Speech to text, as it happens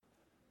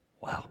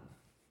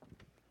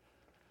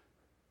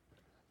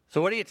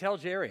So what do you tell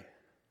Jerry?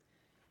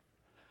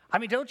 I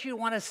mean, don't you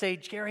want to say,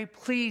 Jerry,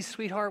 please,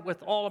 sweetheart,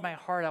 with all of my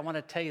heart, I want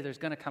to tell you there's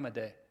going to come a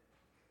day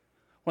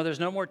when there's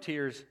no more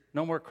tears,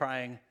 no more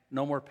crying,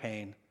 no more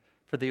pain,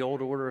 for the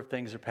old order of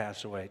things are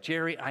passed away.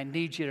 Jerry, I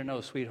need you to know,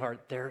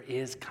 sweetheart, there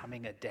is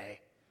coming a day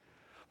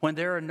when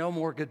there are no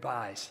more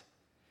goodbyes.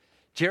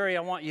 Jerry,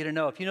 I want you to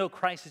know, if you know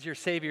Christ is your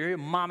Savior, your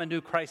mama knew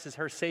Christ is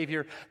her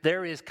Savior,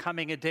 there is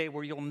coming a day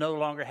where you'll no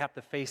longer have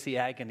to face the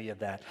agony of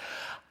that.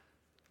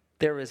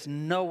 There is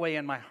no way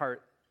in my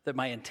heart that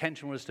my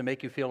intention was to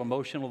make you feel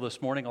emotional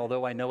this morning,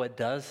 although I know it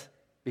does,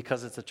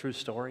 because it's a true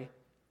story.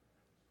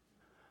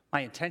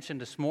 My intention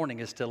this morning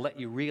is to let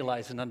you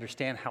realize and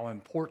understand how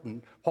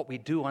important what we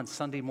do on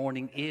Sunday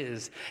morning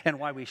is, and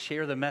why we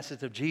share the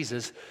message of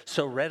Jesus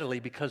so readily,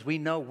 because we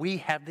know we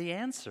have the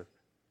answer.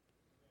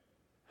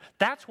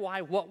 That's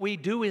why what we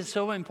do is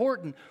so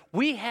important.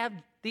 We have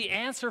the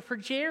answer for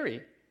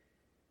Jerry.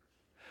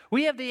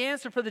 We have the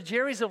answer for the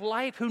Jerrys of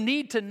life who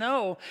need to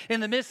know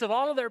in the midst of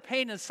all of their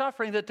pain and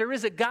suffering that there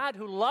is a God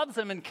who loves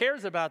them and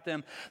cares about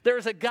them. There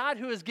is a God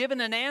who has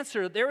given an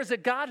answer. There is a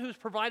God who's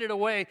provided a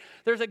way.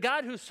 There's a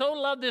God who so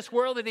loved this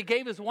world that he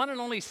gave his one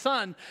and only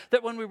Son,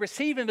 that when we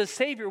receive him as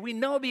Savior, we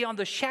know beyond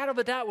the shadow of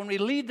a doubt when we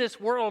leave this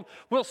world,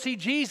 we'll see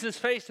Jesus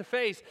face to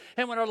face.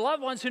 And when our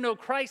loved ones who know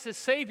Christ as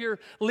Savior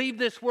leave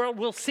this world,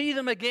 we'll see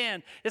them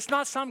again. It's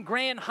not some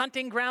grand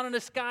hunting ground in the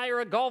sky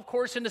or a golf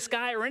course in the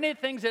sky or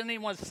anything that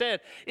anyone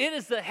said. It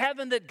is the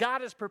heaven that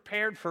God has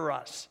prepared for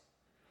us.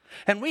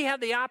 And we have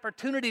the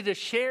opportunity to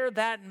share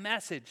that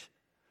message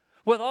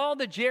with all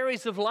the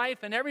Jerrys of life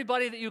and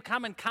everybody that you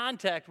come in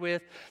contact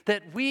with,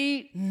 that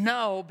we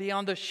know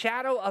beyond the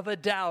shadow of a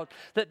doubt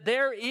that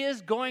there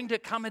is going to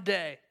come a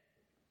day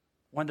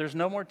when there's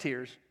no more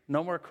tears,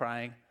 no more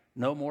crying,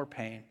 no more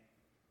pain,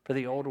 for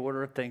the old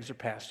order of things are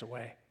passed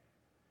away.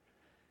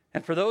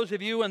 And for those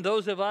of you and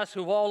those of us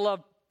who've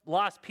all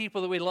lost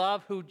people that we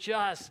love, who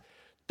just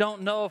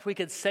don't know if we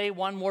could say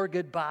one more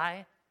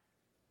goodbye,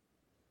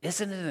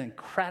 isn't it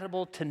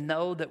incredible to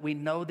know that we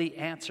know the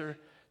answer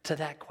to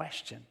that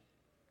question?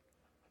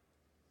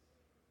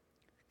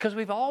 Because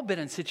we've all been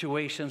in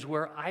situations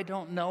where I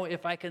don't know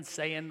if I can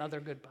say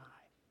another goodbye.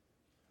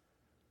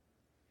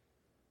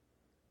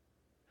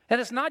 And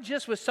it's not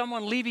just with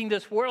someone leaving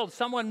this world,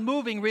 someone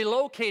moving,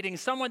 relocating,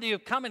 someone that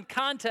you've come in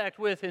contact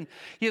with and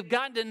you've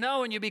gotten to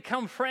know and you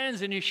become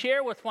friends and you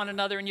share with one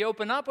another and you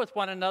open up with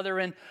one another,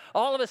 and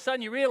all of a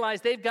sudden you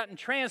realize they've gotten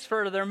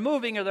transferred or they're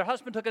moving or their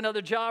husband took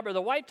another job or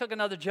the wife took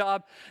another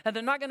job and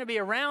they're not going to be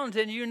around,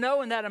 and you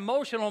know in that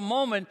emotional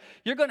moment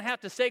you're going to have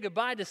to say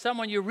goodbye to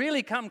someone you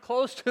really come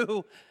close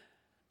to,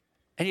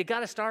 and you got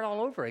to start all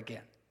over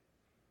again.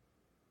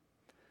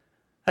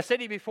 I said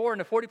to you before, in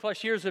the 40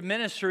 plus years of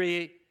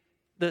ministry,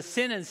 the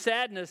sin and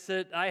sadness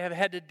that I have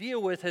had to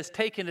deal with has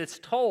taken its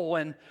toll.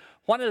 And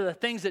one of the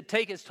things that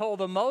take its toll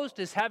the most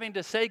is having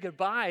to say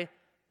goodbye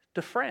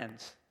to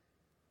friends.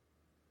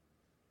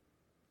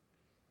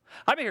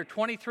 I've been here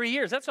 23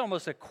 years. That's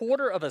almost a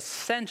quarter of a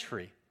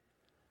century.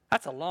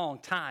 That's a long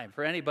time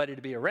for anybody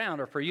to be around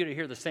or for you to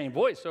hear the same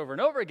voice over and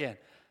over again.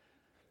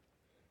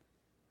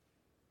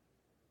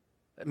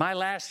 At my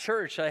last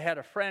church, I had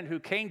a friend who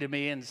came to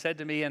me and said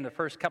to me in the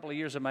first couple of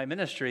years of my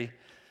ministry,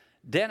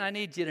 Dan, I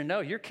need you to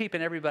know you're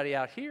keeping everybody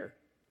out here.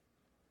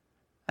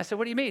 I said,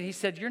 what do you mean? He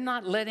said, you're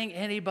not letting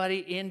anybody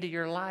into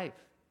your life.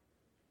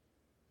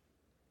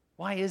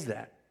 Why is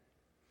that?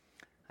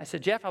 I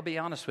said, Jeff, I'll be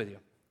honest with you.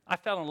 I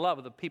fell in love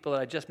with the people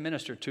that I just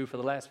ministered to for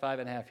the last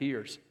 5.5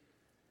 years.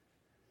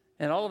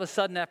 And all of a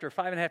sudden, after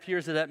 5.5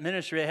 years of that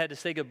ministry, I had to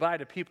say goodbye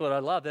to people that I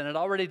loved. And I'd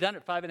already done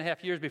it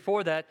 5.5 years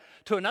before that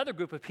to another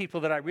group of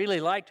people that I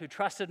really liked, who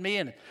trusted me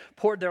and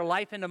poured their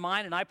life into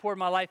mine, and I poured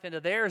my life into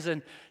theirs.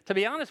 And to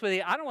be honest with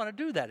you, I don't want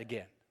to do that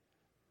again.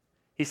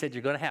 He said,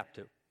 you're going to have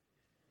to.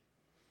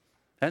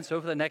 And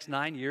so for the next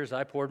 9 years,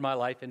 I poured my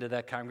life into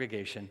that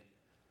congregation.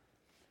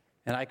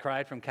 And I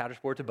cried from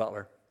Coudersport to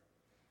Butler.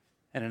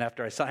 And then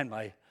after I signed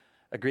my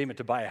agreement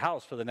to buy a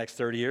house for the next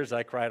 30 years,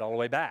 I cried all the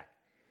way back.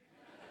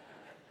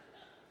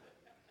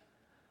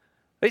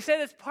 They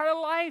said it's part of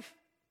life.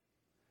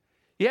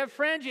 You have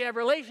friends, you have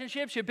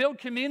relationships, you build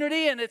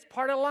community, and it's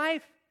part of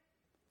life.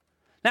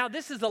 Now,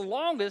 this is the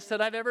longest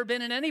that I've ever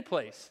been in any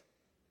place.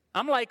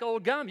 I'm like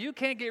old gum. You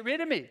can't get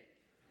rid of me.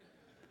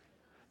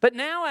 But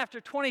now,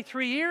 after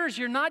 23 years,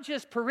 you're not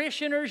just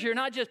parishioners. You're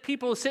not just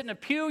people who sit in a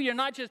pew. You're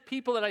not just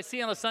people that I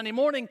see on a Sunday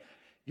morning.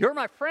 You're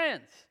my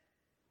friends.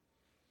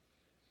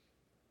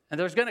 And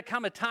there's going to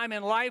come a time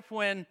in life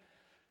when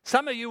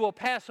some of you will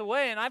pass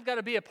away, and I've got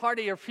to be a part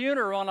of your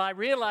funeral, and I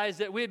realize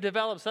that we've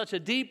developed such a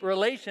deep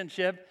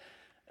relationship,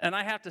 and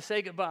I have to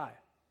say goodbye.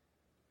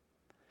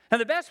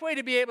 And the best way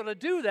to be able to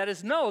do that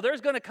is know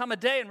there's going to come a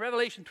day in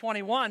Revelation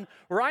 21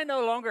 where I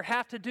no longer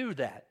have to do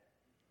that.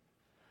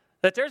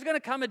 That there's going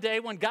to come a day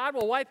when God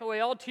will wipe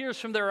away all tears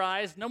from their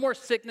eyes, no more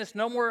sickness,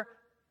 no more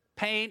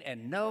pain,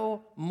 and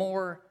no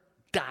more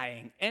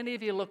dying. Any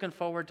of you looking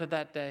forward to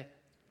that day?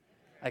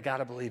 I got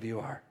to believe you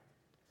are.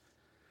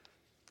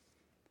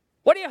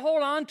 What do you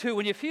hold on to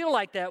when you feel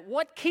like that?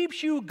 What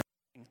keeps you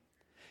going?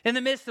 in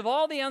the midst of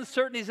all the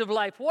uncertainties of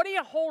life, what do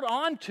you hold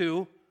on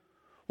to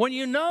when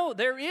you know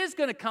there is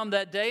going to come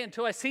that day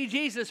until I see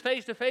Jesus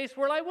face to face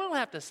where I will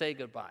have to say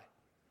goodbye?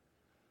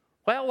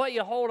 Well, what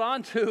you hold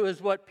on to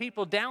is what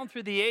people down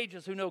through the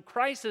ages who know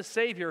Christ as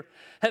Savior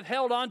have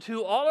held on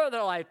to all of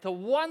their life, the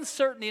one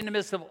certainty in the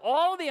midst of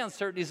all the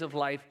uncertainties of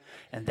life,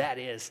 and that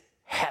is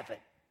heaven.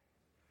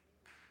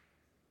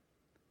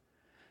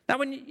 Now,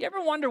 when you ever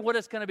wonder what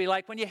it's going to be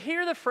like, when you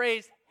hear the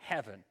phrase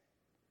heaven,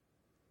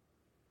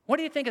 what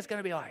do you think it's going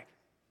to be like?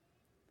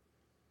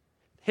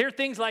 Hear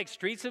things like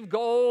streets of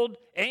gold,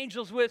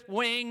 angels with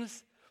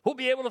wings, who'll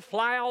be able to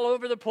fly all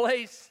over the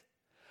place,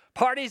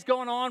 parties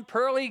going on,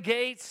 pearly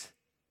gates.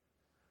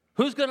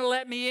 Who's going to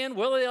let me in?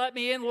 Will they let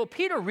me in? Will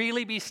Peter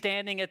really be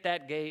standing at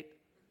that gate?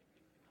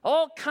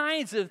 All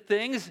kinds of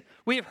things.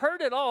 We've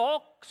heard it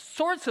all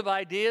sorts of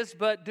ideas,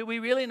 but do we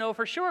really know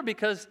for sure?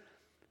 Because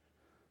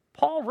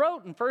Paul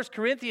wrote in 1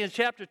 Corinthians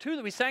chapter 2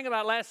 that we sang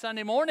about last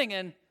Sunday morning,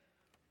 and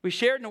we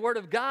shared in the Word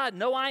of God,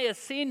 no eye has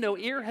seen, no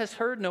ear has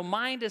heard, no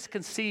mind has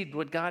conceived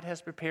what God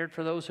has prepared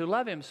for those who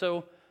love Him.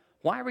 So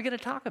why are we going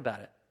to talk about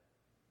it?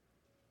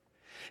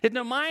 If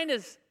no mind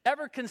has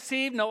ever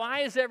conceived, no eye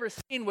has ever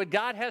seen what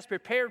God has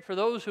prepared for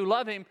those who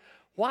love Him,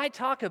 why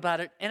talk about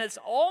it? And it's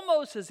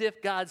almost as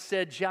if God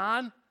said,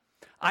 John,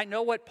 I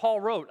know what Paul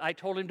wrote. I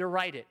told him to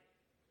write it.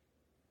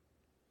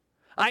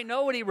 I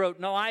know what he wrote.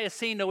 No eye has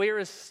seen, no ear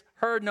has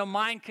heard, no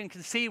mind can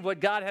conceive what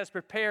God has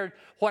prepared,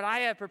 what I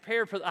have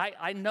prepared for.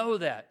 I know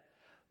that.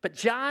 But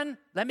John,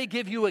 let me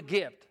give you a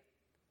gift.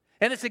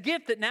 And it's a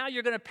gift that now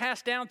you're going to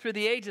pass down through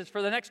the ages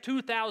for the next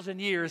 2,000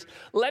 years.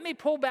 Let me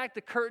pull back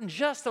the curtain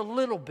just a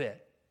little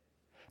bit.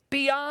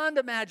 Beyond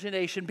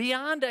imagination,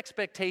 beyond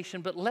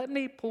expectation, but let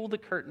me pull the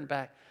curtain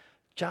back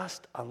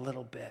just a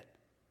little bit.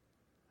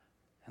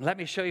 And let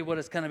me show you what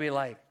it's going to be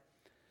like.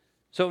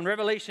 So in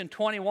Revelation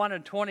 21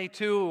 and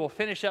 22, we'll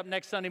finish up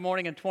next Sunday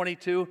morning in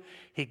 22,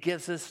 he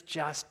gives us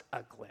just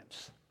a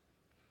glimpse.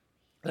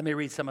 Let me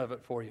read some of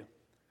it for you.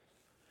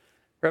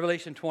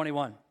 Revelation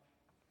 21.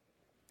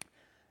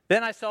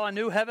 Then I saw a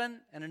new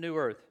heaven and a new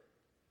earth.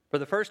 For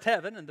the first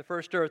heaven and the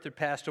first earth had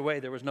passed away.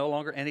 There was no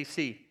longer any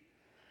sea.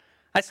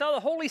 I saw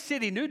the holy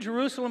city, New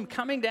Jerusalem,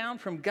 coming down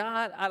from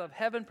God out of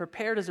heaven,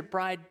 prepared as a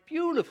bride,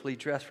 beautifully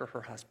dressed for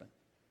her husband.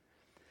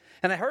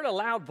 And I heard a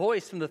loud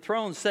voice from the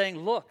throne saying,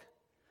 look,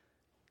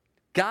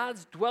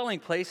 God's dwelling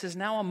place is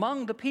now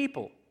among the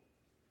people,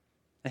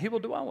 and He will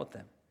dwell with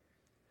them.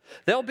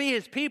 They'll be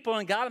His people,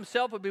 and God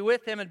Himself will be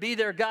with them and be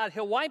their God.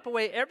 He'll wipe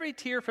away every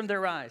tear from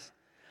their eyes.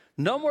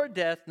 No more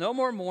death, no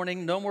more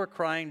mourning, no more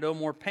crying, no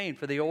more pain,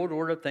 for the old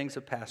order of things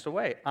have passed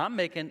away. I'm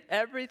making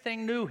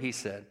everything new, He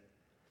said.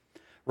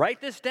 Write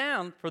this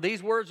down, for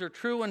these words are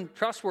true and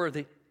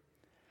trustworthy.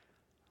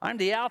 I'm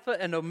the Alpha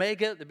and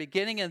Omega, the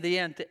beginning and the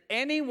end. To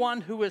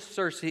anyone who is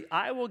thirsty,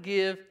 I will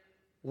give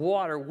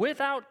water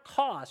without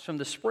cost from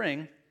the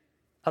spring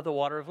of the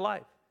water of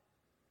life.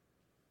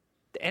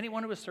 To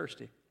anyone who is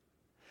thirsty.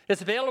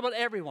 It's available to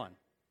everyone.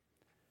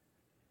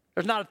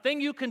 There's not a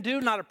thing you can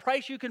do, not a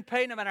price you can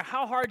pay, no matter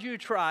how hard you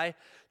try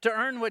to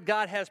earn what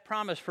God has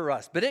promised for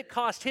us. But it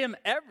cost Him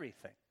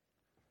everything.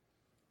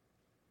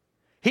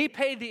 He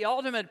paid the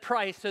ultimate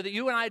price so that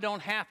you and I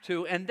don't have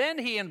to. And then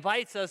He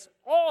invites us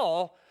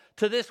all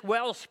to this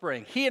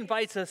wellspring. He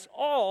invites us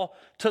all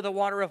to the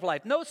water of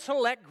life. No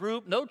select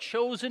group, no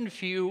chosen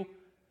few.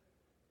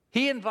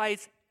 He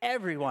invites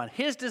everyone.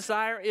 His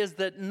desire is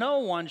that no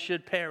one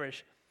should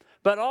perish,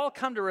 but all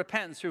come to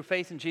repentance through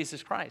faith in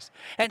Jesus Christ.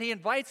 And He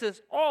invites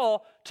us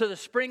all to the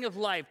spring of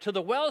life, to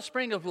the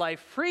wellspring of life,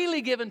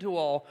 freely given to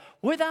all,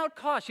 without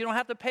cost. You don't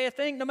have to pay a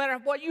thing. No matter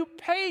what you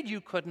paid, you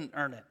couldn't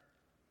earn it,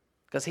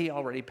 because He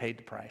already paid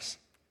the price.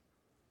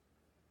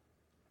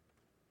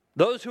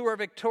 Those who are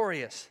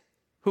victorious,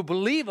 who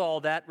believe all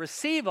that,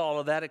 receive all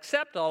of that,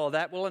 accept all of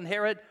that, will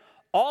inherit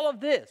all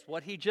of this,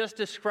 what he just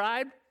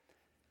described.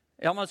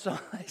 Almost,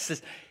 he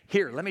says,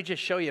 here, let me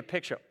just show you a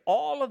picture.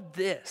 All of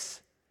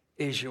this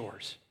is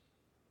yours.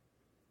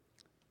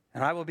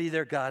 And I will be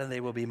their God, and they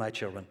will be my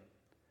children.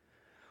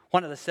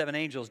 One of the 7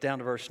 angels, down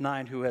to verse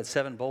 9, who had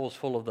 7 bowls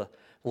full of the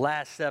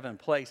last 7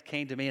 plagues,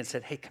 came to me and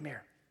said, hey, come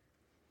here.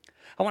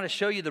 I want to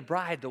show you the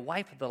bride, the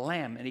wife of the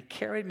Lamb. And he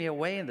carried me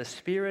away in the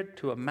Spirit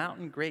to a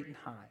mountain great and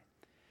high.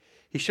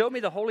 He showed me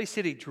the holy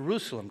city,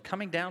 Jerusalem,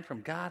 coming down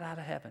from God out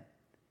of heaven.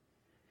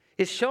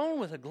 It shone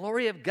with the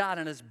glory of God,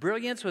 and its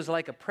brilliance was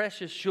like a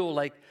precious jewel,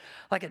 like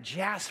a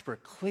jasper,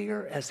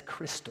 clear as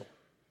crystal.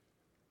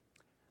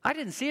 I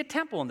didn't see a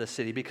temple in this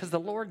city, because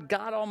the Lord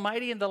God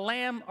Almighty and the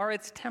Lamb are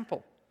its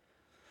temple.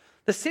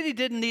 The city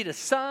didn't need a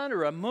sun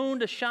or a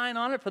moon to shine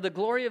on it, for the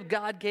glory of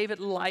God gave it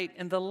light,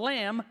 and the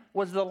Lamb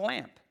was the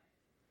lamp.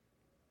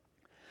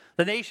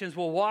 The nations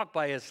will walk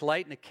by its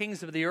light, and the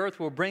kings of the earth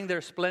will bring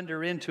their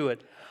splendor into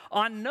it.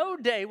 On no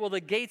day will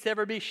the gates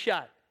ever be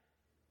shut,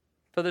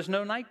 for there's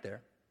no night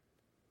there.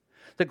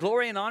 The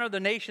glory and honor of the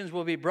nations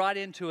will be brought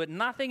into it.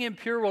 Nothing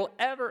impure will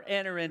ever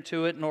enter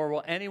into it, nor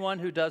will anyone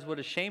who does what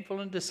is shameful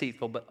and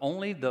deceitful, but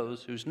only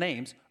those whose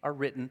names are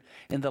written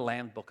in the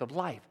Lamb's book of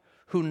life,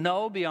 who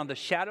know beyond the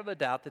shadow of a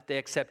doubt that they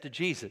accepted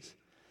Jesus.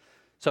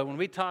 So when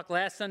we talked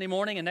last Sunday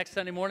morning and next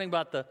Sunday morning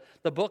about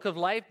the book of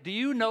life, do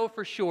you know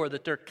for sure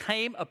that there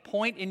came a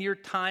point in your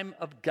time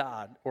of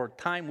God or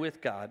time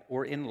with God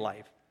or in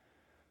life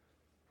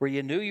where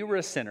you knew you were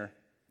a sinner?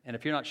 And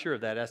if you're not sure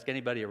of that, ask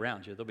anybody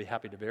around you. They'll be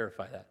happy to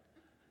verify that.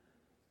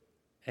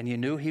 And you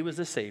knew he was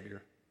the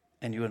Savior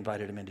and you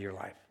invited him into your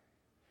life.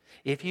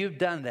 If you've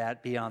done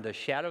that, beyond a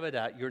shadow of a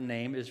doubt, your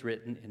name is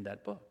written in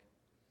that book.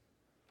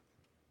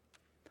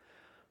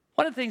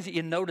 One of the things that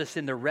you notice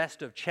in the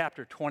rest of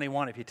chapter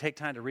 21, if you take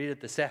time to read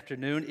it this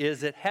afternoon,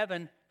 is that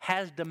heaven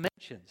has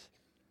dimensions.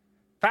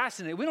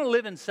 Fascinating. We don't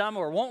live in some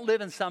or won't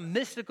live in some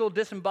mystical,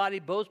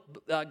 disembodied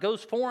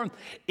ghost form.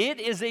 It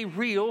is a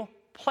real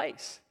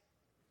place.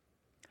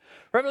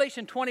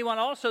 Revelation 21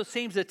 also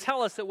seems to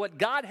tell us that what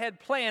God had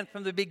planned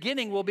from the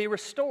beginning will be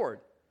restored.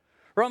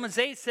 Romans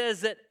 8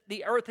 says that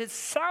the earth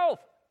itself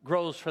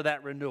grows for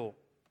that renewal.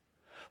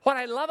 What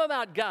I love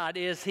about God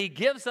is he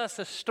gives us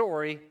a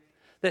story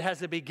that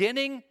has a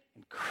beginning,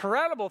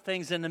 incredible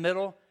things in the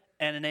middle,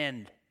 and an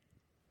end.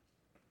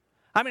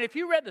 I mean, if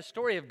you read the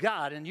story of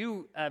God and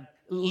you at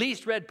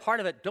least read part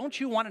of it, don't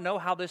you want to know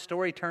how this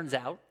story turns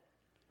out?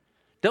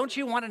 Don't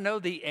you want to know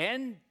the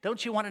end?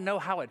 Don't you want to know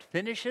how it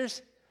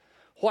finishes?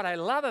 What I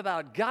love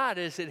about God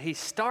is that he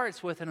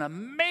starts with an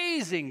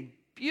amazing,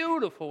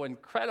 beautiful,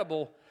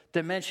 incredible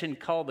dimension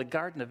called the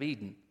Garden of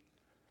Eden.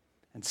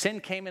 And sin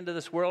came into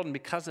this world, and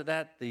because of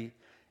that,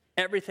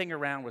 everything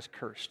around was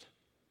cursed.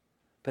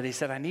 But he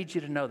said, I need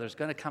you to know there's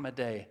going to come a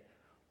day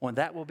when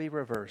that will be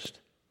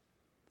reversed,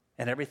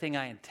 and everything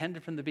I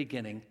intended from the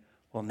beginning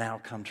will now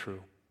come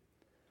true.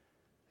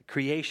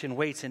 Creation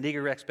waits in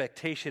eager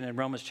expectation in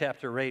Romans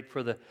chapter 8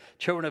 for the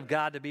children of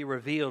God to be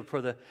revealed,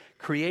 for the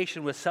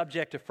creation was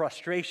subject to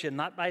frustration,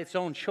 not by its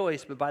own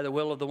choice, but by the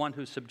will of the one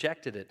who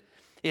subjected it,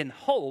 in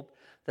hope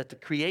that the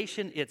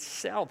creation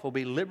itself will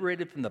be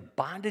liberated from the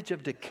bondage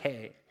of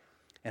decay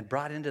and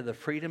brought into the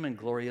freedom and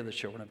glory of the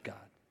children of God.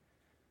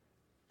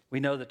 We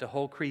know that the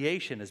whole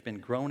creation has been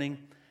groaning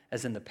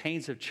as in the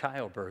pains of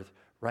childbirth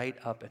right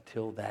up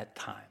until that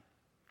time.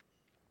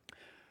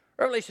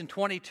 Revelation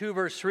 22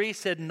 verse 3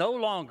 said, no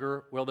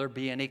longer will there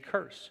be any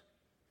curse.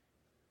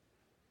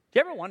 Do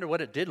you ever wonder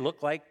what it did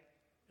look like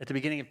at the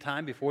beginning of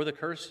time before the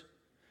curse?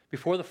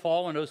 Before the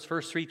fall in those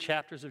first 3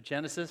 chapters of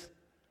Genesis?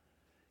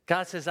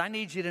 God says, I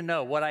need you to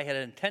know what I had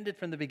intended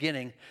from the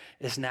beginning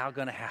is now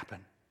going to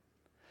happen.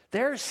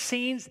 There are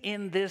scenes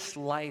in this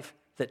life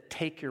that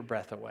take your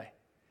breath away.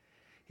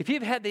 If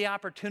you've had the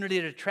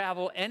opportunity to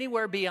travel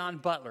anywhere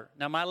beyond Butler,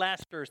 now my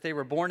last church, they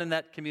were born in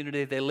that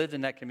community, they lived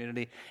in that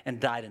community,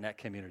 and died in that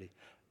community.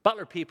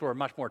 Butler people are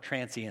much more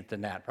transient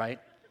than that, right?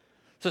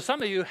 So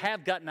some of you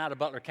have gotten out of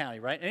Butler County,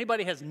 right?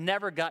 Anybody has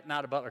never gotten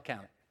out of Butler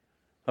County?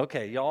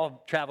 Okay,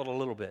 y'all traveled a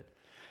little bit.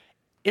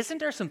 Isn't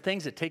there some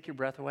things that take your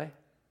breath away?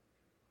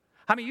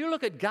 I mean, you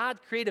look at God's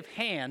creative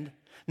hand,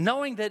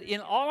 knowing that in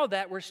all of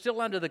that, we're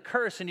still under the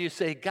curse, and you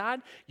say,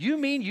 God, you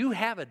mean you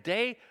have a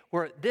day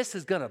where this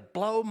is going to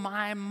blow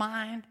my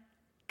mind?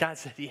 God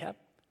said, yep.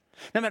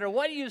 No matter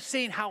what you've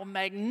seen, how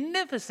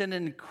magnificent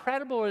and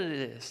incredible it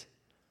is,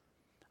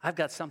 I've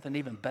got something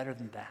even better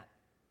than that.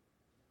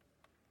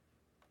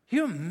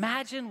 You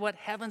imagine what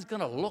heaven's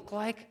going to look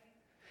like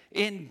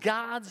in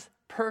God's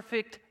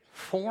perfect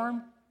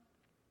form?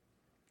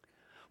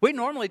 We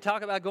normally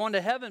talk about going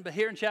to heaven, but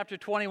here in chapter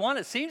 21,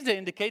 it seems to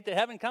indicate that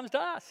heaven comes to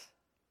us.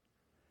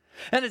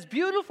 And as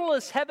beautiful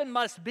as heaven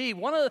must be,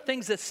 one of the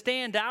things that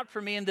stand out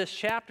for me in this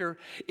chapter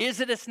is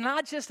that it's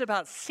not just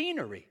about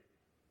scenery.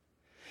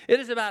 It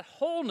is about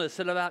wholeness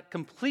and about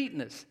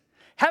completeness.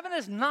 Heaven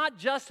is not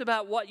just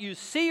about what you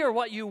see or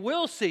what you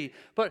will see,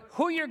 but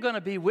who you're going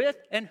to be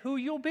with and who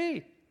you'll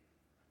be.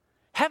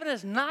 Heaven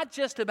is not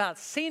just about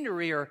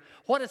scenery or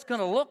what it's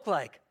going to look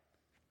like.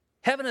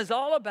 Heaven is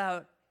all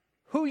about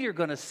who you're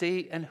going to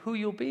see and who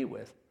you'll be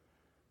with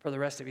for the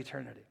rest of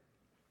eternity.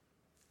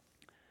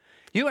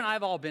 You and I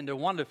have all been to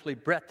wonderfully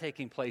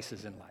breathtaking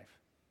places in life.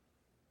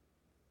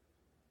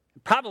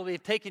 Probably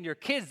have taken your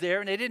kids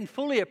there and they didn't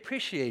fully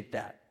appreciate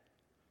that.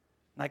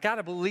 And I got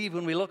to believe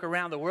when we look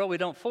around the world, we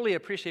don't fully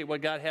appreciate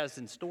what God has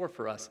in store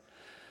for us.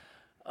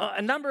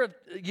 A number of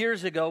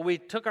years ago, we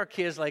took our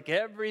kids, like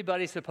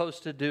everybody's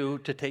supposed to do,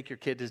 to take your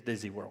kid to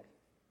Disney World.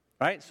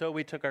 Right? So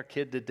we took our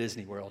kid to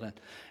Disney World,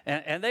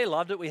 and they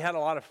loved it. We had a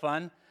lot of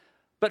fun.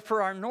 But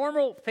for our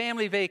normal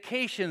family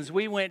vacations,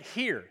 we went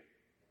here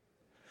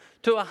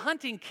to a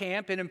hunting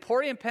camp in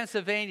Emporium,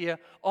 Pennsylvania,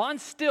 on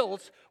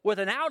stilts with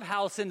an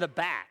outhouse in the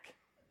back.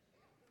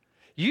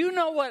 You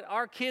know what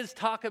our kids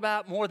talk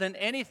about more than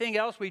anything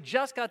else? We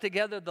just got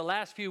together the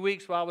last few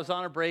weeks while I was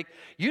on a break.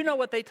 You know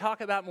what they talk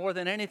about more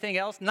than anything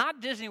else?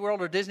 Not Disney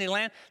World or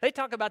Disneyland. They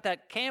talk about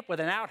that camp with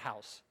an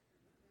outhouse.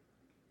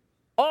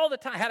 All the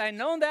time. Had I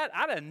known that,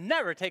 I'd have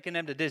never taken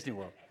them to Disney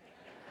World.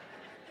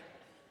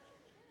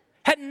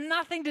 Had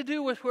nothing to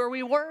do with where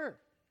we were.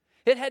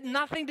 It had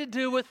nothing to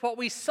do with what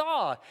we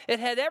saw. It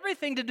had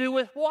everything to do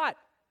with what?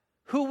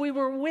 Who we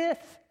were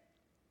with.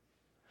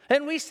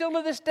 And we still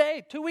to this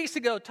day, 2 weeks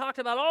ago, talked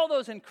about all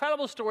those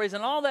incredible stories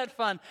and all that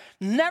fun.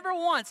 Never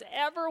once,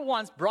 ever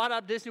once brought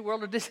up Disney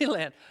World or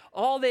Disneyland.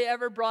 All they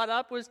ever brought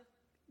up was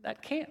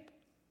that camp.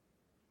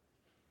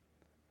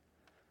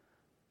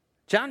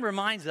 John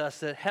reminds us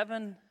that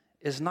heaven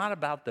is not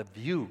about the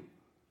view.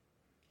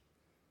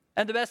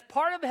 And the best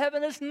part of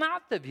heaven is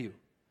not the view.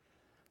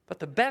 But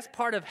the best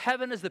part of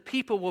heaven is the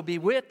people we'll be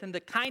with and the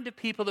kind of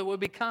people that we'll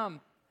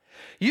become.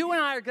 You and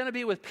I are going to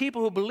be with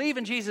people who believe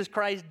in Jesus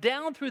Christ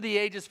down through the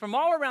ages from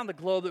all around the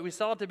globe that we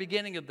saw at the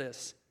beginning of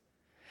this.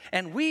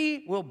 And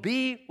we will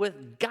be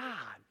with God.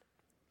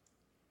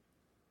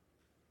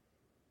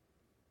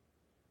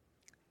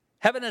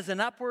 Heaven is an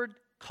upward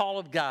call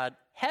of God.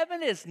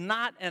 Heaven is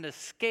not an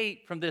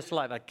escape from this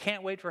life. I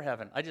can't wait for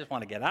heaven. I just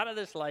want to get out of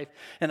this life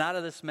and out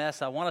of this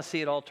mess. I want to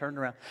see it all turned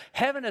around.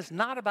 Heaven is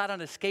not about an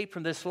escape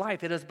from this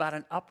life. It is about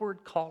an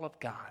upward call of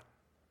God.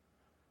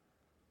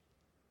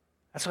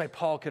 That's why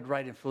Paul could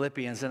write in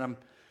Philippians, and I'm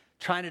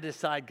trying to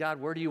decide, God,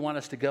 where do you want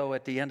us to go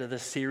at the end of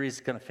this series?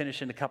 It's going to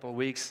finish in a couple of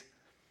weeks,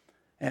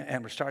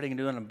 and we're starting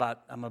to do it.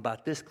 I'm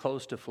about this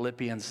close to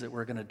Philippians that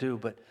we're going to do,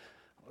 but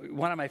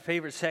one of my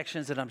favorite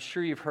sections that I'm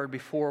sure you've heard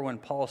before when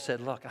Paul said,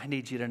 look, I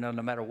need you to know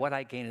no matter what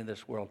I gain in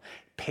this world,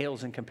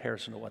 pales in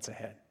comparison to what's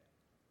ahead.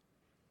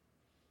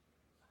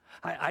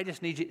 I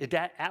just need you,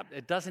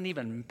 it doesn't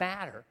even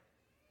matter.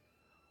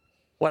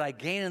 What I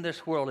gain in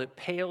this world, it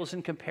pales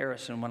in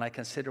comparison when I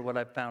consider what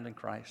I've found in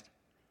Christ.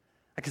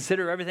 I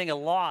consider everything a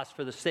loss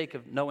for the sake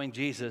of knowing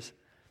Jesus.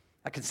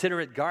 I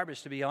consider it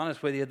garbage, to be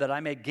honest with you, that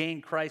I may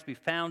gain Christ, be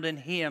found in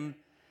Him,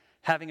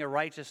 having a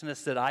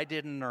righteousness that I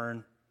didn't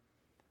earn,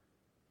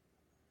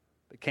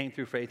 but came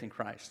through faith in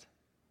Christ.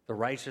 The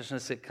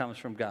righteousness that comes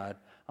from God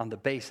on the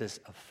basis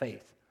of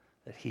faith,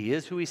 that He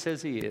is who He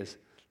says He is,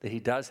 that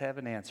He does have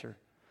an answer,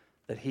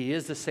 that He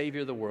is the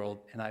Savior of the world,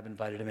 and I've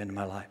invited Him into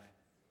my life.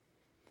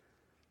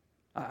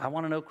 I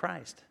want to know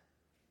Christ.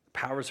 The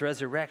powers of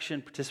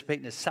resurrection, participate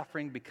in His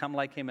suffering, become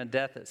like Him in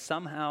death, that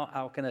somehow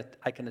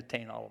I can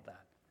attain all of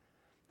that.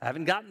 I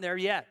haven't gotten there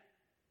yet.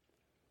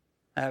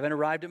 I haven't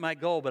arrived at my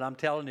goal, but I'm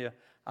telling you,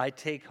 I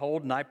take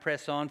hold and I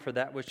press on for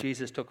that which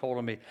Jesus took hold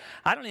of me.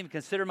 I don't even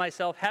consider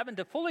myself having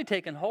to fully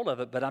taken hold of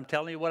it, but I'm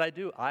telling you what I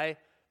do. I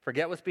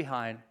forget what's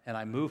behind and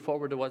I move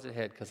forward to what's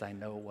ahead because I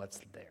know what's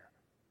there.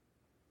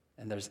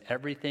 And there's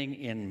everything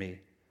in me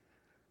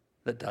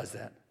that does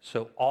that.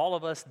 So all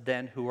of us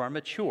then who are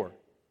mature,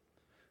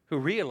 who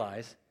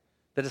realize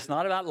that it's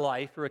not about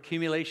life or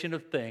accumulation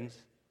of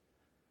things,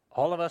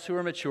 all of us who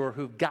are mature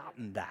who've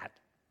gotten that,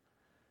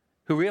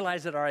 who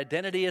realize that our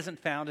identity isn't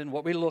found in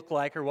what we look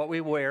like or what we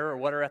wear or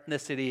what our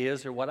ethnicity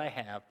is or what I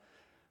have,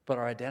 but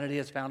our identity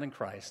is found in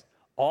Christ.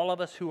 All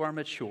of us who are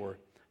mature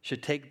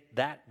should take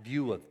that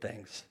view of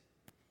things.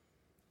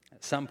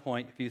 At some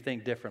point, if you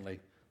think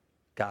differently,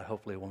 God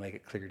hopefully will make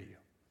it clear to you.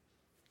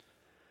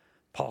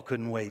 Paul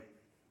couldn't wait.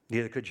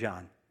 Neither could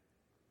John.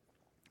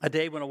 A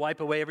day when I'll wipe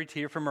away every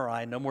tear from our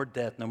eye. No more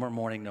death, no more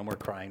mourning, no more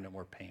crying, no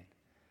more pain.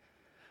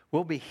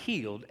 We'll be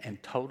healed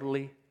and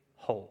totally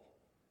whole.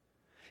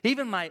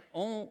 Even my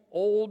own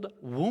old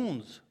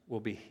wounds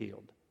will be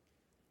healed.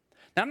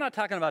 Now, I'm not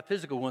talking about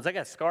physical wounds. I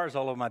got scars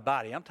all over my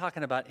body. I'm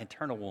talking about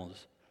internal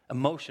wounds,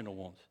 emotional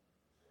wounds.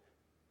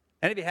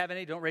 Any of you have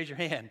any? Don't raise your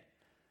hand.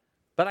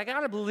 But I got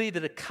to believe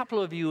that a couple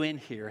of you in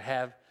here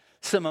have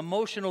some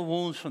emotional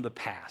wounds from the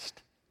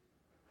past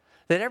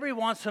that every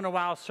once in a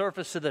while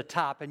surface to the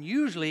top, and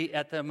usually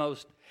at the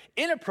most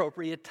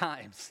inappropriate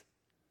times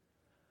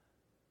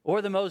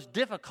or the most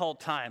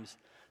difficult times.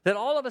 That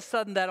all of a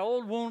sudden, that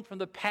old wound from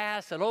the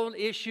past, that old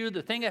issue,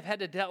 the thing I've had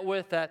to deal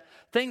with, that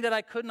thing that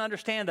I couldn't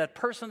understand, that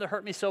person that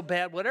hurt me so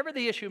bad, whatever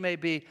the issue may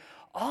be,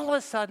 all of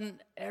a sudden,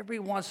 every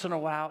once in a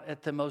while,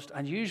 at the most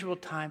unusual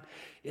time,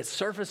 it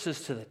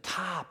surfaces to the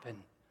top and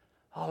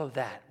all of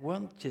that.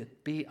 Won't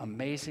it be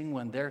amazing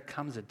when there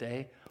comes a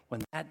day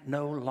when that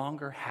no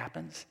longer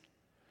happens?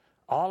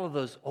 All of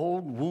those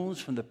old wounds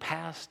from the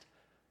past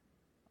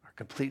are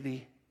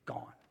completely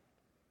gone.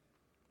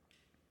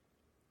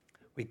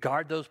 We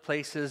guard those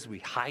places, we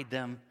hide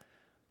them,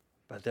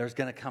 but there's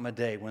going to come a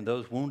day when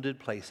those wounded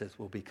places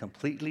will be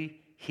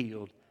completely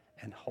healed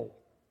and whole.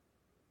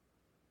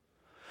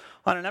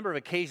 On a number of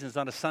occasions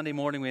on a Sunday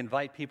morning, we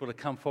invite people to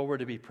come forward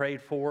to be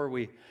prayed for.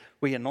 We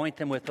anoint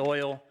them with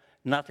oil,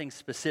 nothing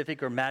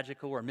specific or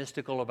magical or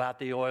mystical about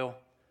the oil.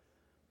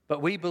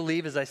 But we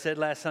believe, as I said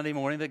last Sunday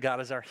morning, that God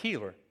is our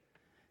healer.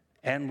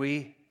 And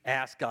we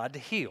ask God to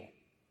heal.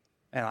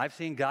 And I've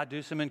seen God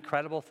do some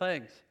incredible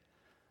things.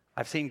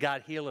 I've seen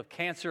God heal of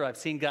cancer. I've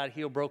seen God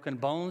heal broken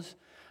bones.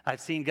 I've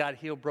seen God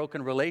heal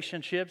broken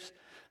relationships.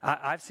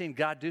 I've seen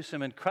God do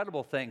some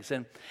incredible things.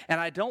 And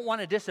I don't want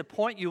to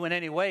disappoint you in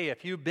any way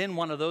if you've been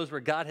one of those where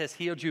God has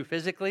healed you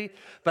physically,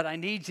 but I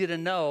need you to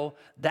know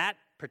that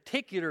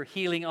particular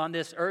healing on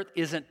this earth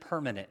isn't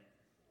permanent.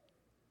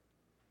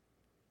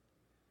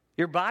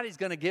 Your body's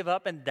going to give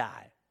up and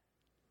die.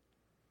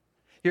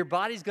 Your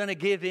body's going to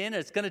give in,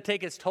 it's going to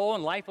take its toll,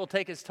 and life will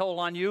take its toll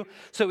on you.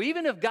 So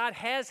even if God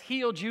has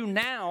healed you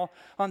now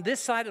on this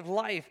side of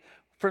life,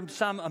 from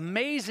some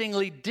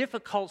amazingly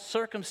difficult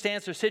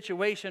circumstance or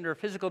situation or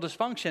physical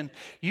dysfunction,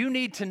 you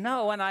need to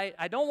know, and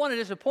I don't want to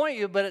disappoint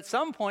you, but at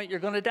some point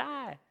you're going to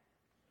die.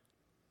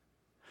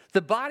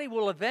 The body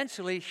will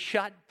eventually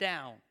shut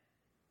down.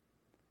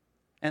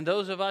 And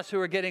those of us who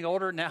are getting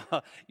older now,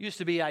 I used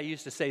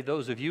to say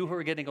those of you who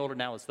are getting older,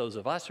 now it's those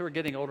of us who are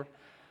getting older.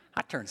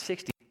 I turned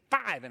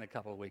 65 in a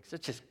couple of weeks.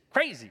 It's just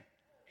crazy.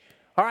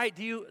 All right,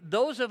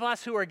 those of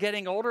us who are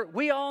getting older,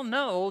 we all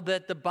know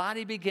that the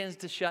body begins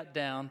to shut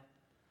down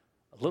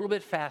a little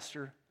bit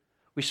faster.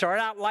 We start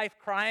out life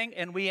crying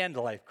and we end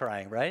life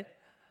crying, right?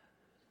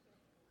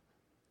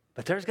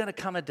 But there's going to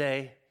come a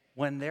day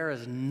when there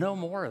is no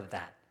more of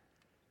that.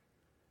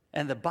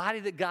 And the body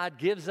that God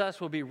gives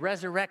us will be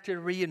resurrected,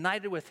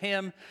 reunited with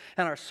Him,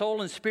 and our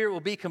soul and spirit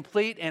will be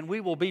complete, and we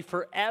will be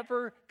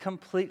forever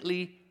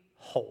completely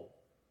whole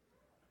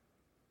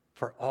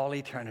for all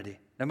eternity.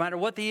 No matter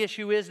what the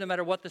issue is, no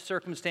matter what the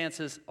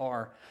circumstances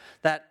are,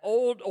 that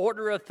old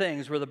order of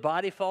things where the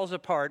body falls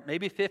apart,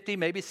 maybe 50,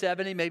 maybe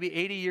 70, maybe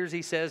 80 years,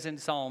 he says in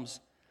Psalms.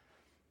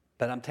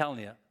 But I'm telling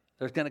you,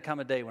 there's going to come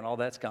a day when all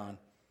that's gone,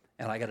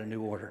 and I got a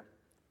new order.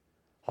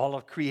 All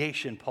of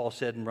creation, Paul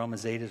said in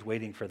Romans 8, is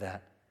waiting for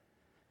that.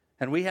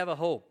 And we have a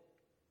hope,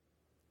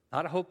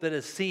 not a hope that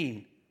is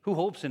seen. Who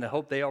hopes in a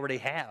hope they already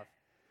have?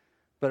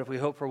 But if we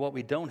hope for what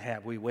we don't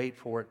have, we wait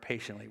for it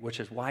patiently, which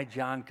is why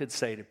John could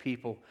say to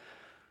people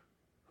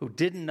who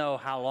didn't know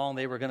how long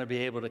they were going to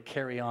be able to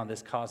carry on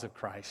this cause of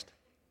Christ.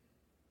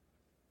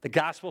 The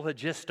gospel had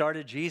just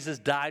started. Jesus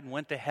died and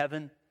went to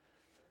heaven.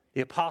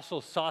 The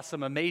apostles saw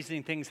some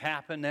amazing things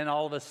happen. Then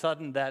all of a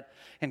sudden, that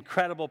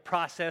incredible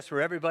process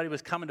where everybody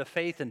was coming to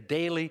faith and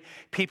daily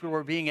people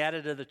were being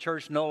added to the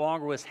church no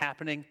longer was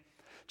happening.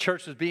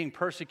 Church was being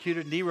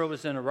persecuted. Nero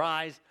was in a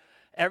rise.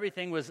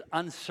 Everything was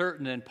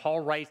uncertain. And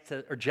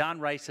John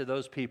writes to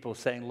those people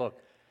saying,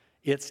 look,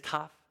 it's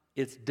tough.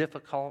 It's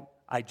difficult.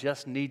 I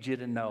just need you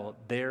to know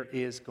there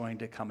is going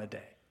to come a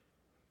day.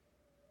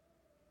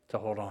 So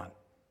hold on.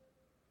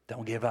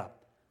 Don't give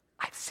up.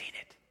 I've seen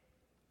it.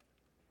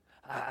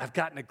 I've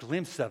gotten a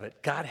glimpse of it.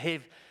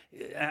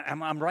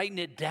 I'm writing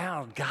it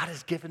down. God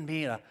has given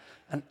me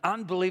an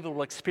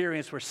unbelievable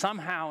experience where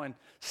somehow in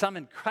some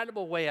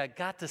incredible way I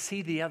got to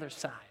see the other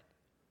side.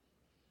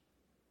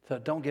 So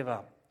don't give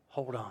up.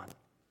 Hold on.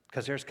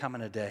 Because there's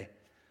coming a day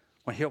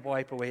when He'll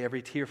wipe away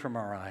every tear from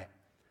our eye.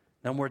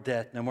 No more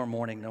death, no more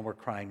mourning, no more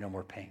crying, no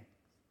more pain.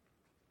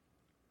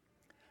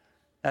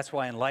 That's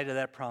why in light of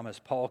that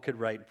promise, Paul could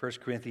write in 1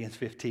 Corinthians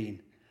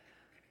 15,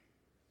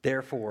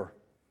 therefore,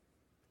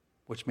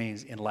 which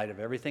means in light of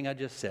everything I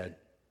just said,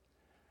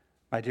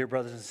 my dear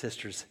brothers and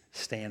sisters,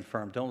 stand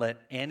firm. Don't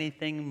let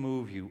anything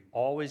move you.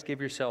 Always give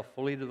yourself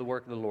fully to the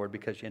work of the Lord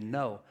because you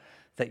know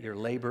that your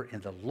labor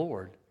in the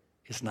Lord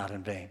is not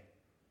in vain.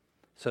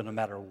 So no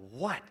matter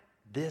what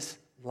this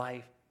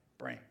life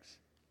brings,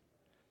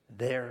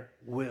 there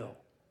will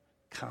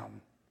come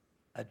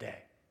a day.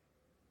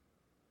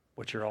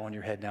 Which you're all in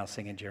your head now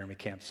singing Jeremy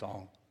Camp's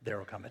song, There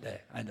Will Come a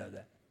Day. I know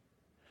that.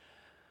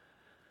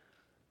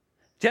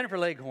 Jennifer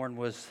Leghorn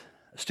was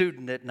a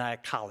student at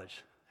Nyack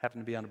College.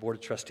 Happened to be on the board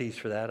of trustees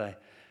for that. I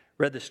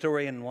read the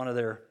story in one of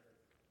their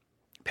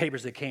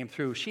papers that came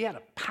through. She had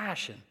a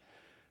passion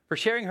for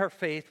sharing her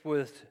faith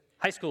with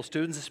high school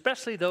students,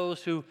 especially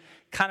those who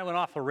kind of went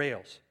off the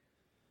rails.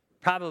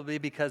 Probably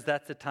because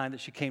that's the time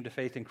that she came to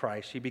faith in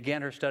Christ. She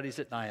began her studies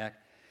at Nyack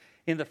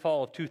in the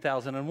fall of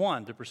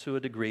 2001 to pursue a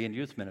degree in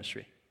youth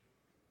ministry.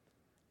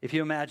 If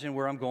you imagine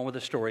where I'm going with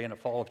the story, in the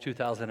fall of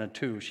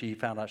 2002, she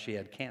found out she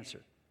had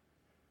cancer.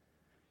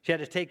 She had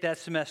to take that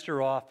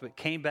semester off, but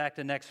came back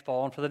the next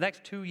fall, and for the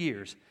next 2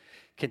 years,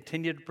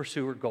 continued to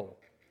pursue her goal.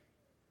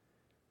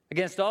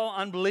 Against all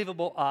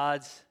unbelievable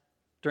odds,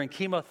 during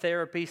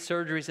chemotherapy,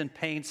 surgeries, and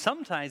pain,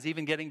 sometimes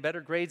even getting better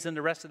grades than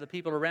the rest of the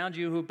people around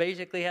you who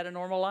basically had a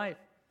normal life.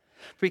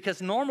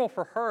 Because normal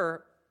for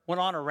her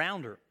went on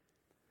around her.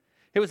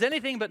 It was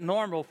anything but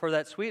normal for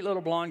that sweet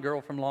little blonde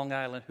girl from Long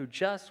Island who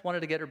just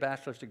wanted to get her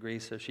bachelor's degree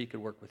so she could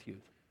work with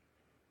youth.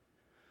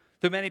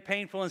 Through many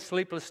painful and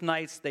sleepless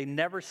nights, they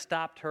never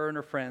stopped her and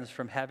her friends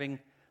from having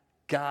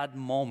God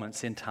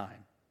moments in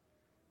time.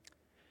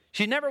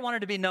 She never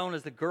wanted to be known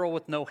as the girl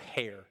with no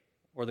hair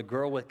or the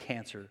girl with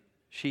cancer.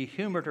 She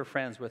humored her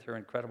friends with her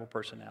incredible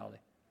personality.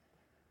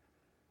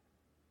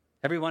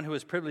 Everyone who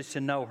was privileged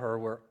to know her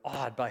were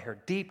awed by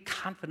her deep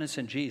confidence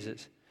in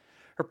Jesus,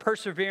 her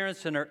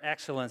perseverance and her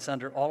excellence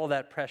under all of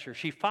that pressure.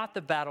 She fought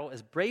the battle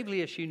as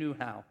bravely as she knew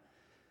how,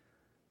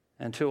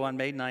 until on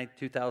May 9th,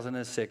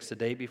 2006, the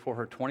day before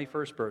her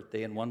 21st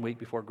birthday and 1 week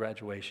before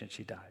graduation,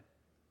 she died.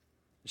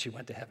 She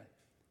went to heaven.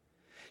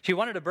 She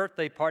wanted a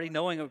birthday party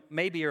knowing it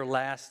may be her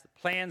last. The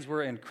plans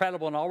were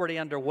incredible and already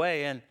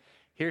underway, and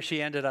here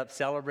she ended up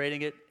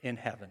celebrating it in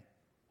heaven,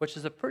 which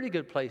is a pretty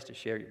good place to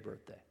share your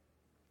birthday.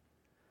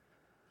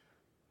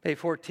 May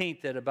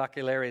 14th, at a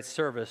baccalaureate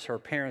service, her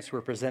parents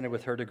were presented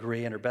with her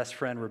degree, and her best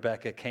friend,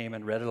 Rebecca, came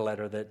and read a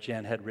letter that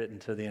Jen had written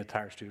to the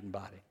entire student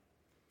body.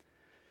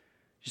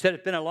 She said,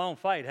 it's been a long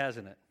fight,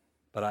 hasn't it?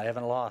 But I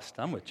haven't lost.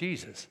 I'm with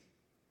Jesus.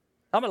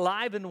 I'm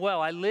alive and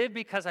well. I live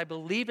because I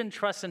believe and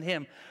trust in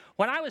him.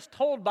 When I was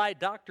told by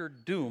Dr.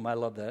 Doom, I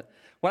love that.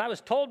 When I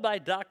was told by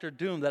Dr.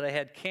 Doom that I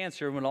had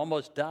cancer and would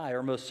almost die,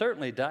 or most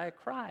certainly die, I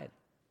cried.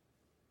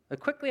 But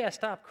quickly I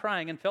stopped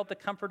crying and felt the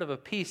comfort of a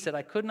peace that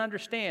I couldn't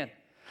understand.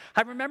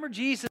 I remember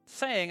Jesus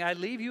saying, I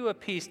leave you a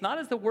peace, not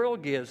as the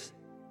world gives,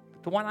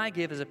 but the one I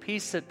give is a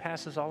peace that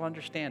passes all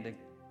understanding.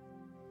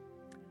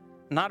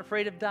 I'm not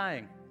afraid of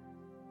dying.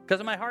 Because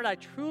in my heart, I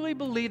truly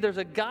believe there's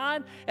a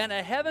God and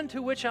a heaven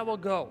to which I will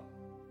go.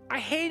 I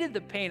hated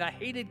the pain. I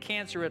hated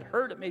cancer. It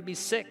hurt. It made me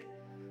sick.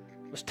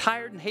 I was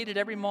tired and hated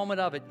every moment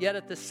of it. Yet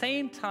at the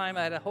same time,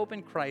 I had a hope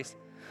in Christ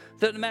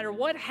that no matter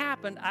what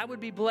happened, I would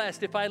be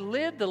blessed. If I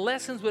lived, the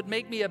lessons would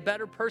make me a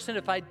better person.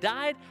 If I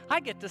died, I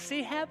get to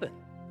see heaven.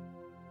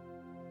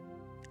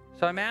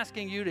 So I'm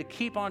asking you to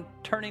keep on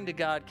turning to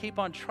God, keep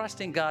on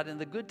trusting God in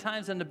the good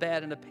times and the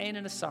bad, and the pain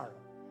and the sorrow.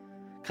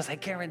 Because I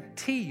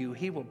guarantee you,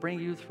 he will bring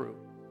you through.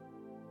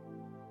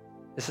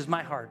 This is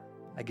my heart.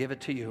 I give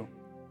it to you.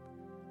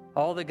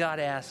 All that God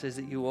asks is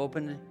that you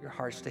open your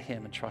hearts to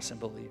him and trust and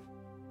believe.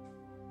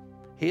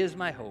 He is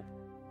my hope,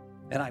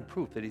 and I'm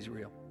proof that he's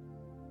real.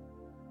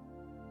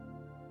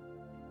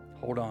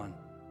 Hold on.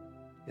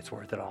 It's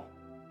worth it all.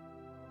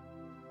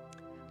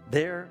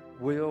 There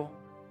will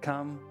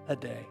come a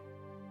day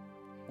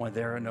when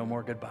there are no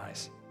more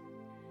goodbyes.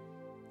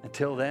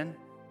 Until then,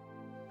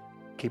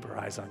 keep our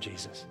eyes on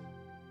Jesus.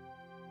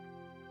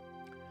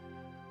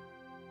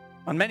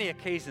 On many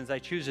occasions, I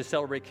choose to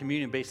celebrate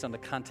communion based on the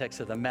context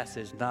of the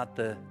message, not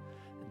the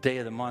day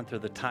of the month or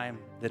the time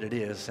that it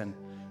is. And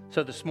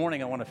so this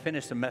morning, I want to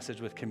finish the message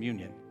with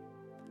communion.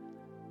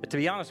 But to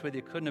be honest with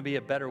you, couldn't it be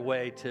a better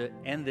way to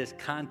end this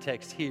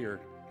context here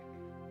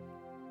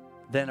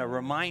than a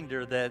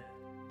reminder that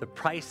the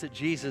price that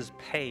Jesus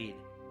paid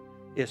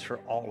is for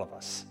all of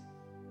us.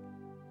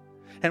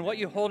 And what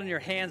you hold in your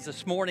hands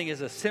this morning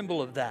is a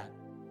symbol of that.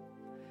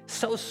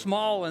 So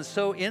small and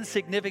so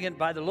insignificant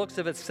by the looks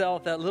of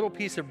itself, that little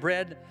piece of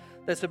bread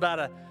that's about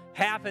a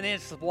half an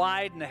inch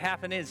wide and a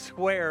half an inch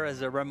square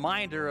is a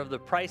reminder of the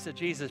price that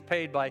Jesus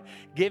paid by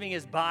giving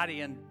his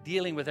body and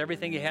dealing with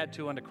everything he had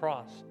to on the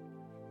cross.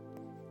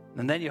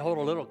 And then you hold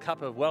a little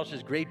cup of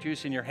Welch's grape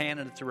juice in your hand,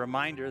 and it's a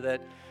reminder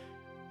that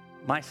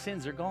my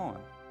sins are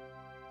gone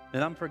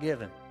and I'm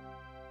forgiven.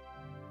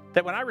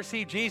 That when I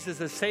receive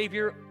Jesus as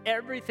Savior,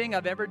 everything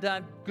I've ever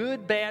done,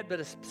 good, bad,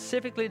 but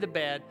specifically the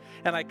bad,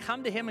 and I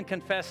come to him and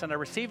confess and I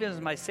receive him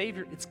as my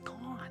Savior, it's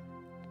gone.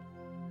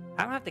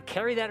 I don't have to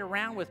carry that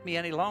around with me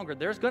any longer.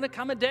 There's going to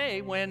come a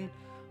day when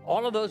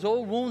all of those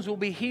old wounds will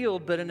be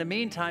healed, but in the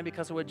meantime,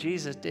 because of what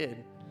Jesus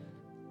did,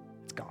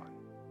 it's gone.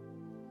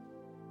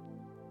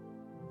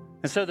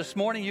 And so this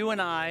morning, you and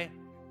I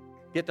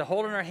get to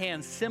hold in our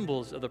hands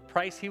symbols of the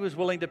price he was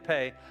willing to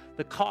pay,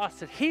 the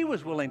cost that he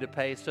was willing to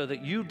pay so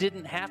that you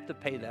didn't have to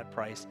pay that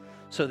price,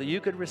 so that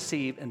you could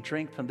receive and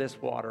drink from this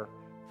water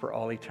for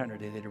all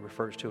eternity that he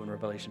refers to in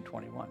Revelation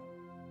 21.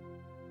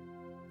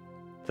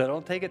 So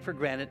don't take it for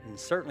granted, and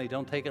certainly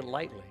don't take it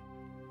lightly.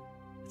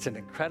 It's an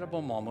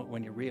incredible moment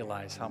when you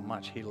realize how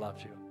much he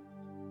loves you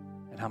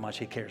and how much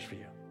he cares for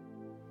you.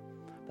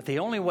 But the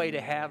only way to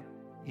have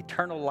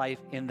eternal life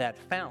in that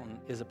fountain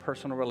is a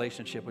personal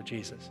relationship with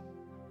Jesus.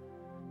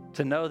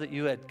 To know that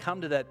you had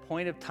come to that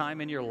point of time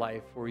in your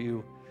life where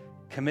you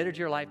committed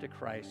your life to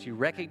Christ, you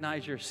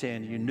recognized your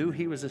sin, you knew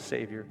he was a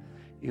Savior,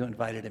 you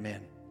invited him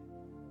in.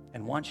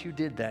 And once you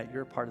did that,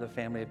 you're a part of the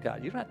family of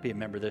God. You don't have to be a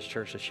member of this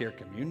church to share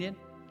communion,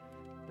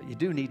 but you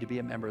do need to be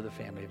a member of the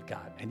family of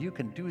God. And you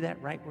can do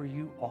that right where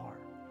you are.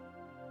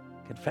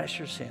 Confess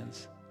your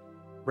sins,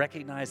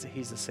 recognize that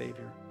he's a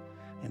Savior,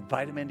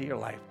 invite him into your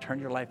life, turn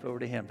your life over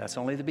to him. That's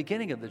only the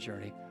beginning of the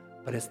journey,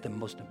 but it's the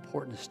most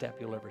important step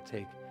you'll ever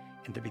take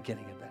in the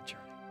beginning of that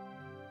journey.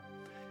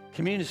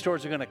 Communion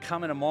stores are going to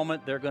come in a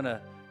moment. They're going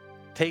to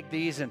take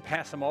these and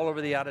pass them all over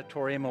the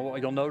auditorium. And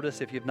what you'll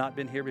notice if you've not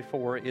been here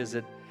before is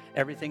that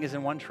everything is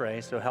in one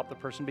tray, so help the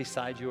person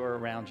beside you or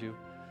around you.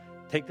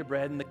 Take the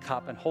bread and the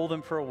cup and hold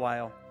them for a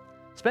while.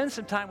 Spend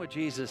some time with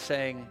Jesus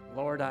saying,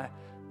 Lord,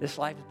 this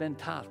life has been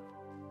tough.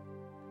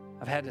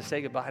 I've had to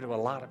say goodbye to a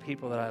lot of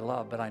people that I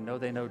love, but I know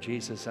they know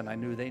Jesus, and I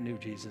knew they knew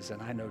Jesus,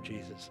 and I know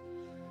Jesus.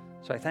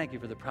 So I thank you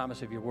for the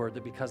promise of your word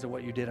that because of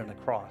what you did on the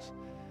cross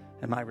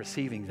and my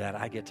receiving that,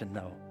 I get to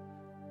know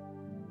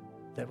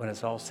that when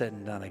it's all said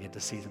and done, I get to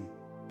see them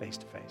face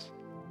to face.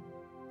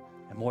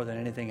 And more than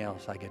anything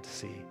else, I get to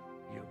see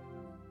you.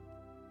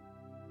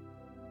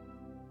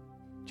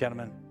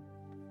 Gentlemen,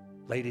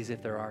 ladies,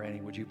 if there are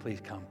any, would you please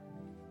come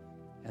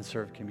and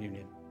serve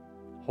communion?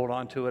 Hold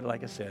on to it,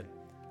 like I said,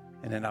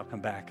 and then I'll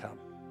come back up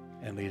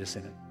and lead us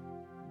in it.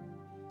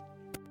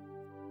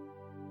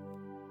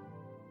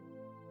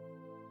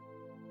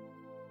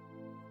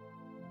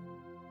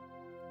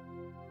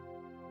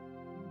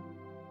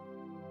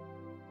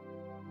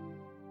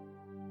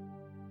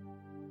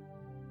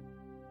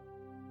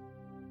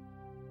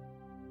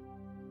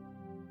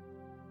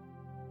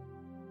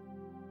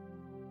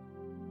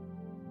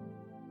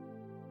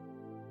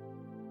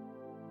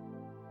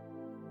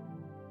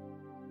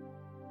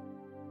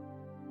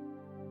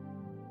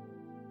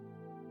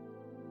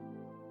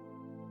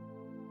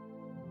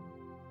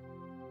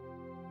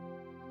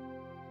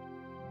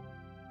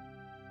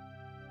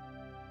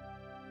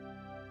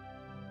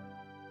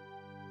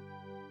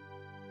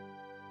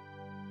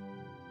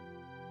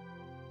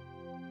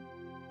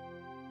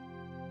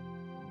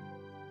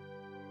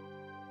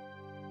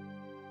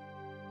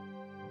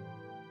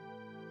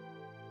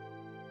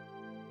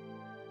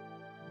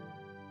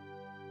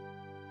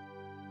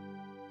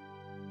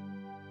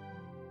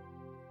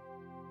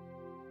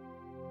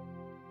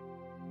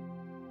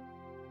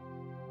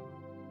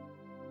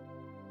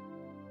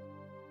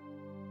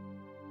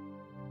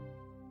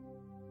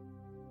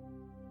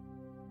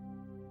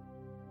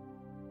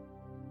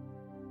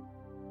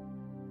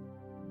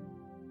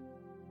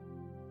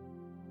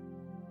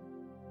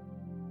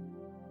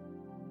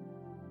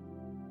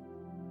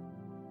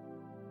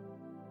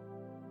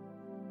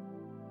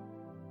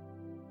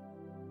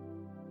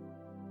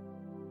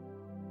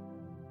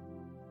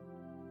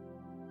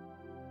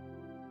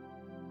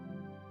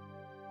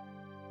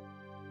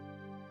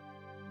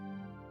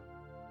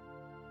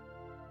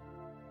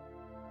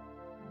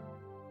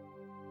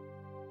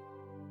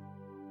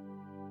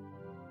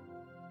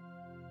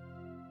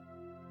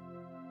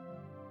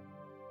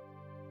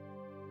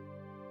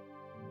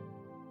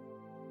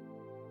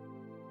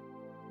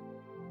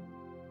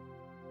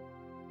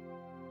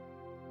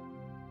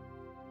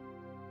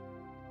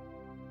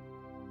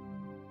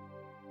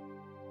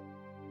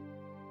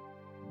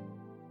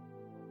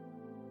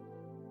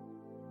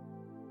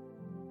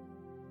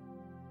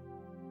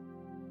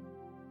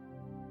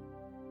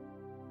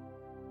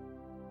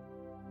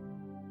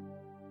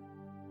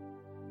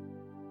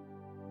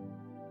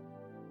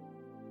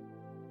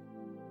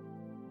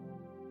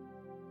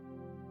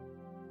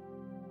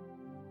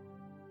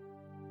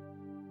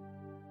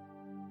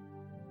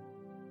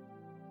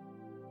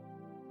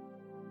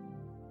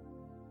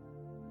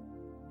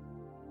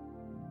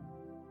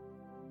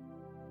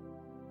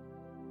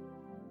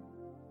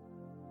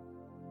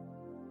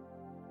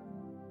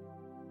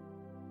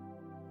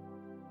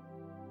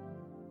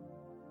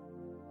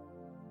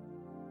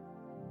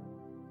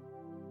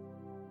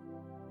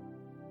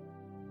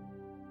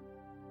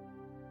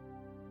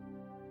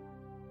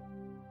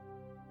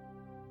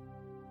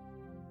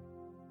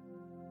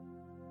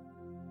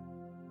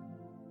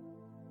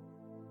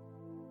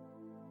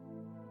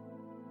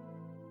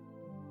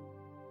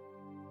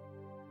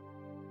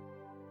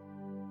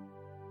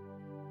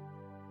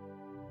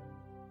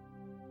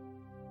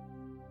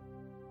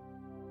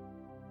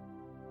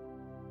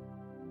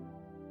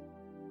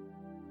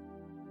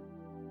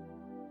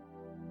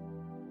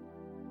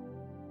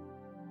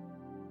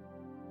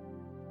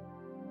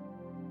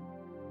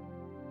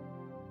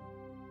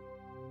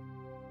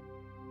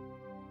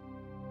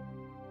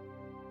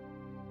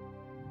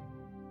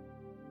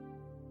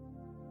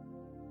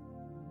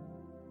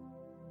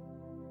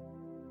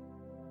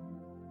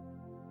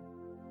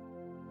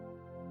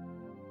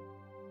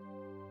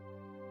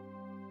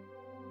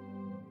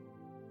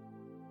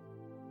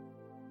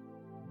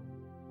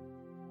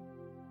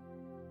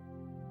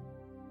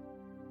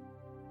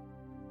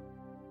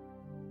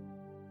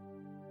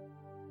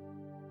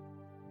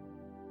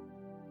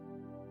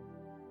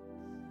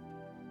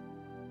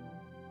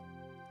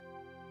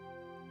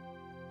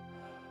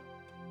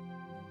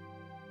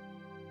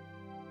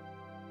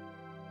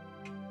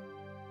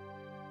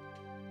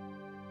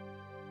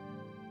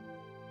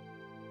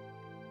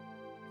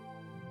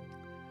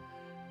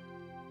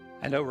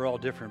 I know we're all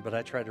different, but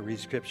I try to read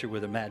Scripture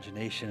with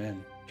imagination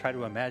and try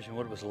to imagine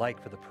what it was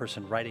like for the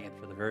person writing it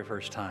for the very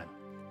first time.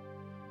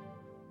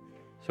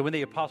 So when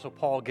the Apostle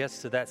Paul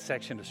gets to that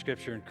section of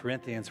Scripture in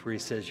Corinthians where he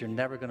says, you're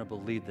never going to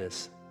believe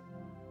this.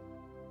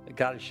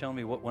 God has shown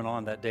me what went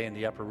on that day in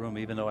the upper room,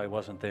 even though I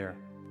wasn't there.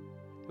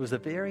 It was the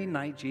very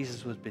night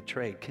Jesus was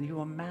betrayed. Can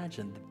you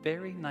imagine? The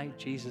very night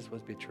Jesus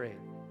was betrayed.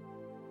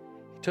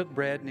 He took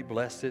bread and he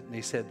blessed it and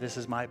he said, this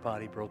is my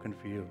body broken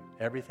for you.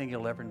 Everything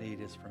you'll ever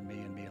need is from me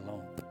and me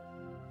alone.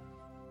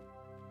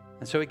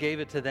 And so he gave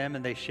it to them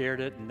and they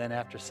shared it. And then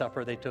after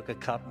supper, they took a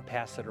cup and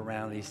passed it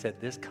around. And he said,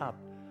 this cup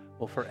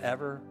will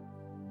forever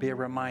be a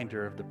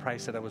reminder of the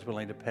price that I was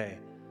willing to pay.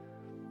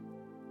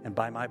 And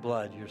by my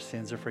blood, your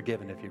sins are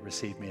forgiven if you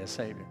receive me as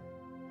Savior.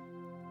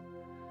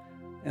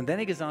 And then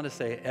he goes on to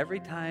say, every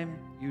time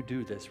you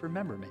do this,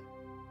 remember me.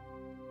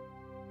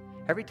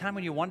 Every time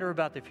when you wonder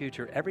about the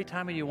future, every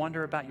time when you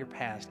wonder about your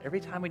past,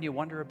 every time when you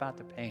wonder about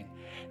the pain,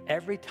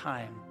 every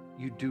time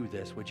you do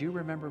this, would you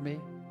remember me?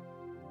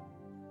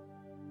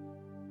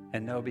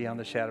 And know beyond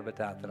the shadow of a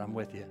doubt that I'm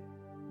with you.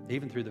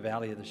 Even through the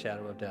valley of the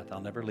shadow of death, I'll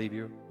never leave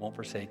you, won't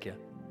forsake you.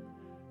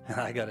 And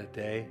I got a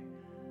day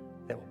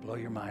that will blow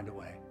your mind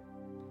away.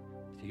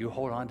 So you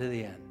hold on to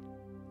the end,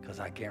 because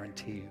I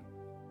guarantee you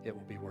it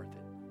will be worth it.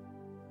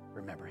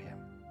 Remember him.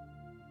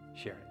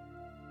 Share it.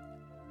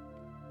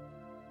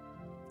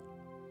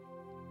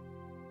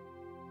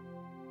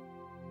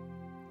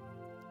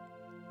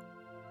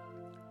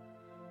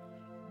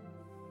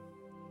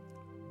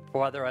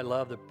 Father, I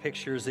love the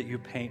pictures that you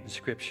paint in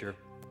Scripture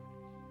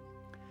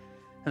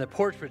and the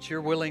portraits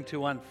you're willing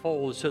to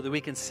unfold so that we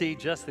can see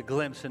just the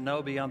glimpse and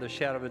know beyond the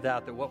shadow of a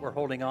doubt that what we're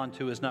holding on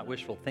to is not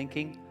wishful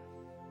thinking.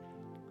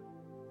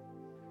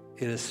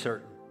 It is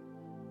certain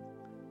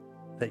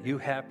that you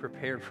have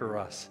prepared for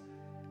us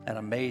an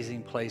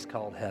amazing place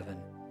called heaven.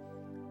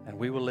 And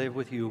we will live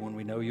with you when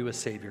we know you as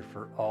Savior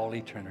for all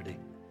eternity.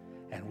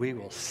 And we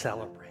will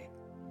celebrate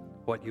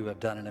what you have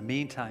done. In the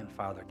meantime,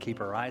 Father, keep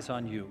our eyes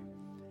on you.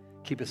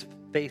 Keep us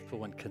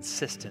faithful and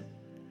consistent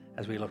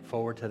as we look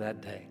forward to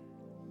that day.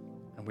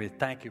 And we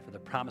thank you for the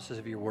promises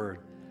of your word,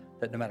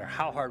 that no matter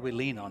how hard we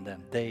lean on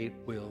them, they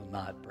will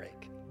not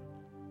break.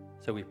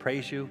 So we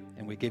praise you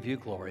and we give you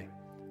glory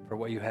for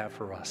what you have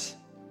for us.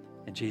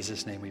 In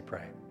Jesus' name we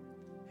pray.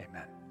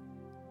 Amen.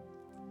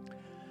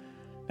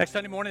 Next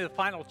Sunday morning, the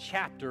final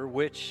chapter,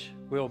 which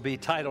will be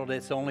titled,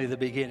 It's Only the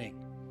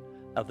Beginning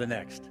of the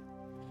Next.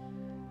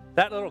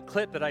 That little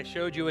clip that I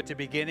showed you at the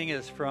beginning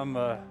is from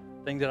a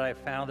thing that I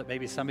found that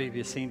maybe some of you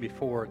have seen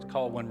before. It's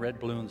called When Red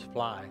Balloons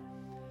Fly,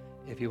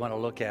 if you want to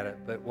look at it.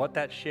 But what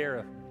that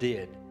sheriff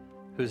did,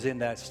 who's in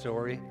that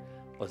story,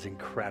 was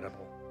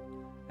incredible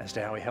as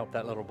to how he helped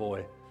that little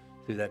boy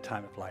through that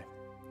time of life.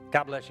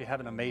 God bless you. Have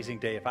an amazing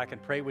day. If I can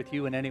pray with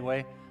you in any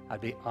way,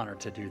 I'd be honored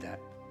to do that.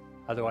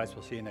 Otherwise,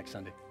 we'll see you next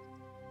Sunday.